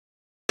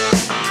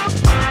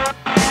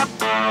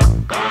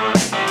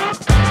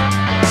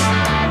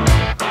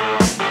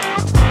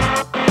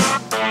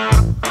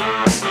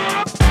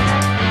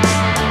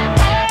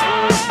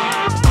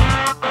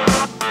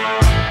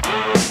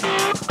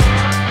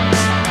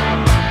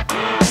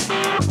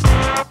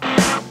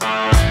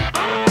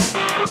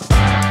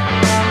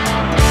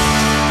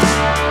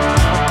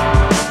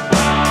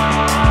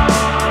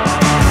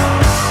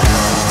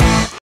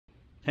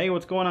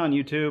going on,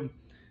 YouTube?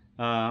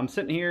 I'm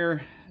sitting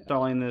here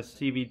installing this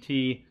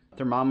CVT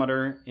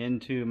thermometer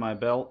into my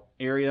belt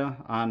area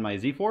on my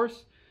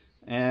Zforce,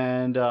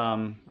 and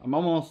I'm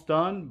almost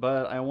done,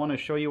 but I want to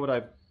show you what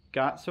I've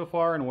got so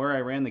far and where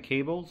I ran the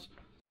cables.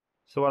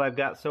 So what I've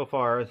got so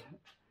far is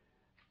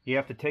you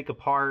have to take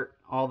apart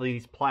all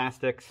these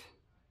plastics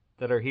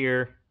that are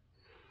here,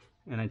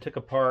 and I took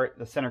apart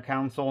the center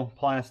console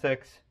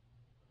plastics,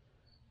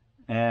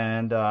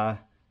 and I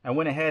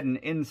went ahead and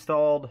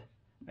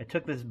I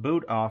took this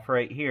boot off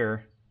right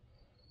here,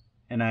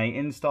 and I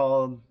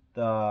installed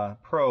the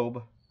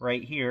probe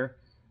right here,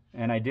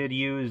 and I did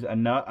use a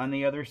nut on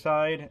the other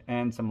side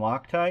and some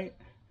Loctite,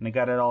 and I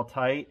got it all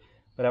tight.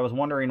 But I was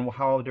wondering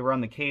how to run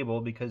the cable,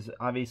 because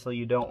obviously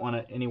you don't want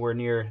it anywhere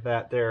near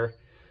that there.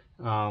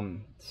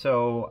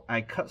 So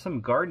I cut some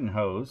garden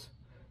hose,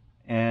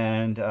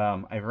 and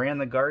I ran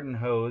the garden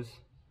hose.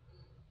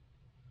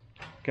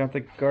 Got the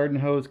garden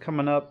hose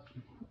coming up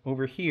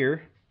over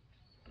here,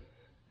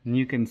 and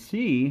you can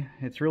see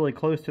it's really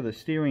close to the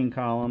steering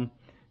column,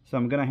 so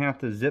I'm gonna have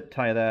to zip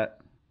tie that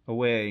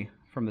away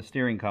from the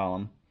steering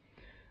column.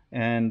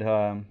 And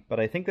but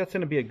I think that's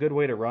gonna be a good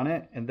way to run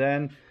it. And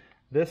then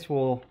this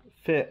will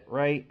fit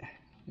right,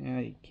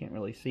 you can't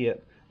really see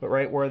it, but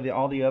right where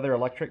all the other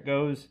electric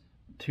goes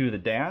to the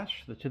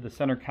dash, to the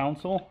center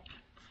console.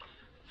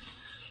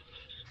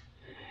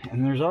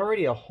 And there's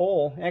already a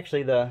hole,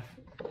 actually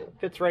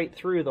fits right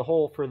through the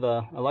hole for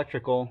the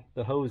electrical,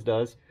 the hose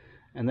does.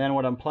 And then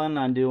what I'm planning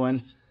on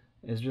doing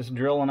is just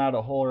drilling out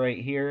a hole right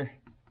here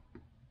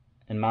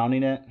and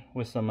mounting it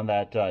with some of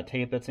that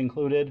tape that's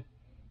included.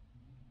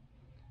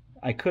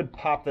 I could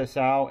pop this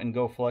out and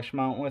go flush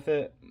mount with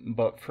it,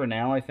 but for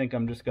now I think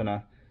I'm just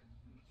gonna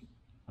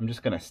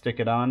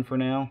stick it on for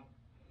now.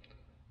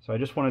 So I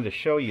just wanted to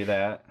show you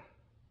that.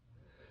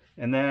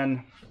 And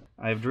then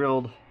I've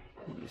drilled,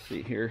 let me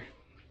see here,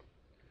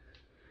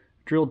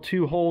 drilled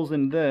 2 holes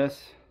in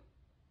this,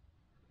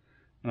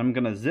 and I'm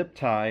gonna zip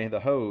tie the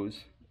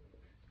hose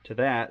to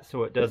that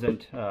so it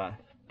doesn't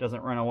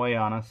run away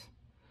on us.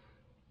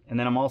 And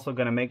then I'm also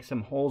gonna make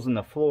some holes in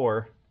the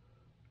floor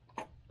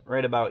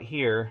right about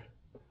here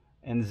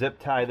and zip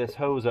tie this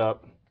hose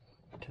up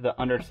to the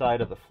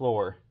underside of the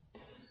floor,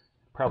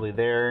 probably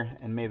there,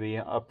 and maybe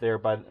up there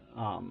by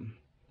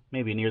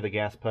maybe near the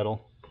gas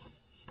pedal.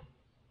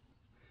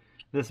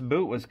 This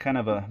boot was kind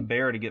of a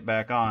bear to get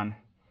back on,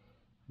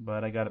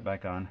 but I got it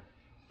back on.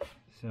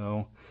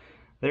 So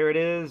there it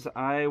is.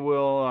 I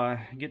will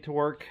get to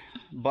work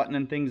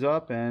buttoning things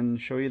up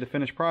and show you the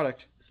finished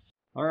product.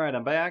 Alright,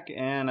 I'm back,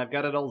 and I've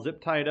got it all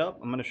zip tied up.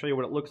 I'm going to show you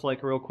what it looks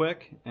like real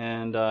quick,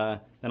 and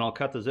then I'll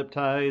cut the zip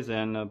ties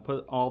and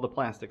put all the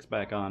plastics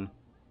back on.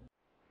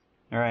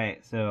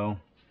 Alright, so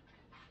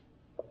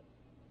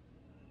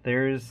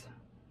there's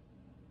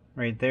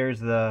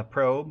the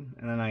probe,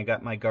 and then I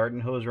got my garden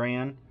hose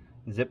ran,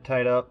 zip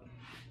tied up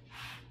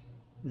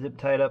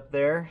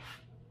there.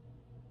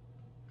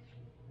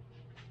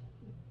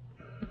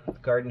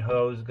 Garden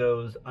hose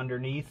goes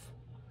underneath.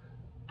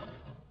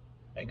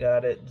 I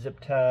got it zip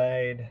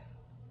tied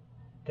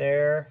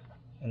there,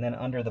 and then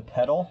under the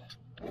pedal,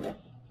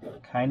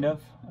 kind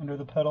of under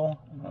the pedal.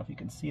 I don't know if you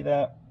can see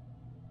that.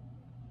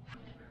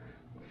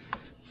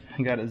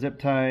 I got it zip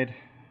tied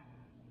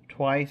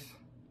twice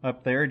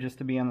up there just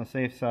to be on the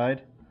safe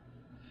side.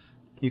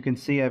 You can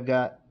see I've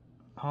got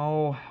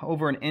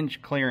over an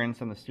inch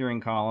clearance on the steering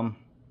column,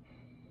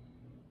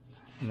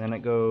 and then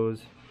it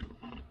goes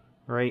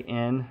right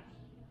in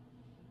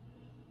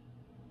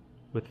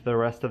with the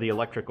rest of the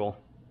electrical.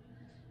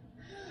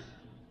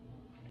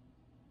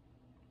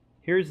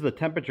 Here's the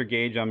temperature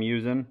gauge I'm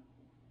using.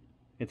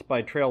 It's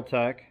by Trail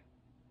Tech.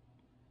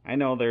 I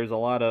know there's a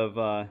lot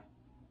of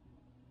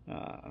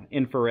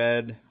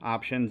infrared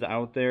options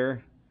out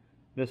there.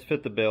 This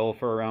fit the bill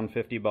for around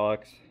 50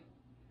 bucks.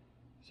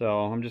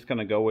 So I'm just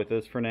gonna go with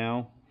this for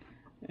now.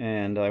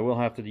 And I will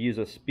have to use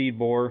a speed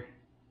bore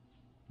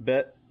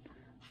bit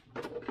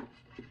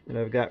that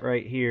I've got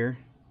right here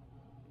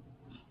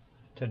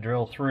to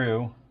drill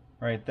through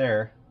right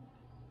there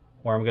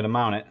where I'm gonna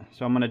mount it.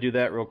 So I'm gonna do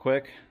that real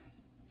quick.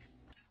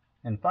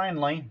 And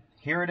finally,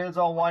 here it is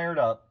all wired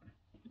up.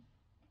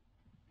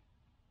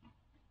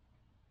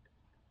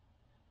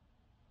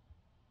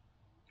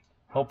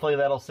 Hopefully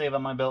that'll save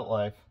on my belt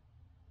life.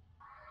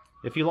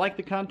 If you like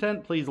the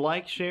content, please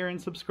like, share, and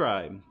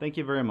subscribe. Thank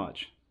you very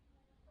much.